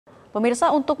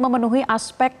Pemirsa, untuk memenuhi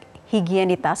aspek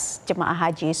higienitas jemaah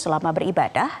haji selama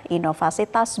beribadah, inovasi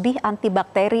tasbih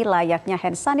antibakteri layaknya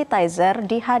Hand Santizier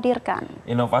dihadirkan.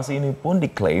 Inovasi ini pun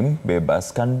diklaim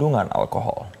bebas kandungan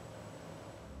alkohol.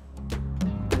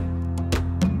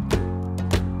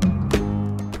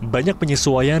 Banyak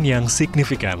penyesuaian yang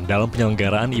signifikan dalam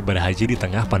penyelenggaraan ibadah haji di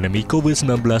tengah pandemi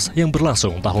COVID-19 yang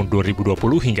berlangsung tahun 2020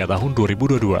 hingga tahun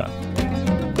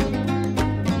 2022.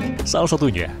 Salah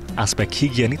satunya, aspek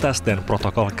higienitas dan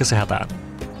protokol kesehatan.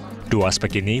 Dua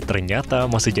aspek ini ternyata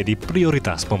masih jadi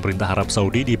prioritas pemerintah Arab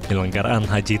Saudi di penyelenggaraan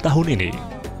haji tahun ini.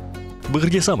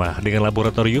 Bekerjasama dengan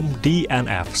laboratorium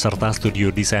DNF serta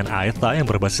studio desain AETA yang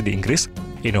berbasis di Inggris,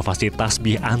 inovasi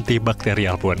tasbih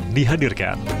antibakterial pun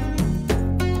dihadirkan.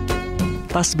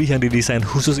 Tasbih yang didesain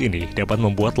khusus ini dapat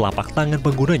membuat lapak tangan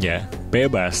penggunanya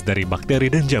bebas dari bakteri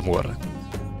dan jamur.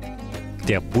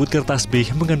 Tiap butir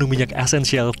tasbih mengandung minyak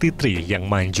esensial tea tree yang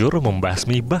manjur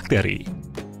membasmi bakteri.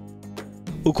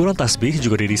 Ukuran tasbih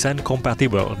juga didesain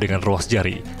kompatibel dengan ruas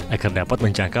jari agar dapat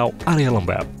menjangkau area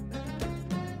lembab.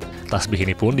 Tasbih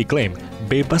ini pun diklaim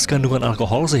bebas kandungan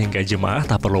alkohol sehingga jemaah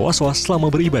tak perlu was-was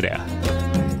selama beribadah.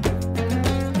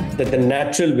 The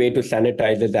natural way to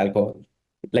sanitize is alcohol.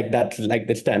 That's like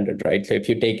the standard, right? So if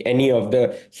you take any of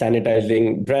the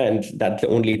sanitizing brands, that's the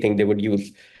only thing they would use.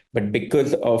 But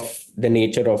because of the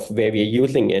nature of where we're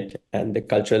using it and the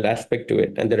cultural aspect to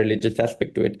it and the religious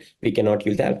aspect to it, we cannot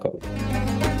use alcohol.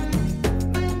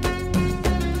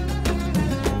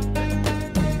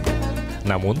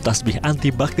 Namun, tasbih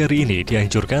antibakteri ini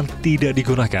dianjurkan tidak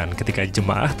digunakan ketika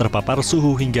jemaah terpapar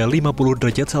suhu hingga 50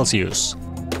 derajat Celcius.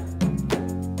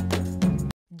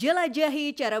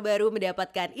 Jelajahi cara baru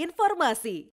mendapatkan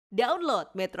informasi.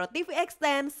 Download MetroTV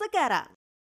Extend sekarang.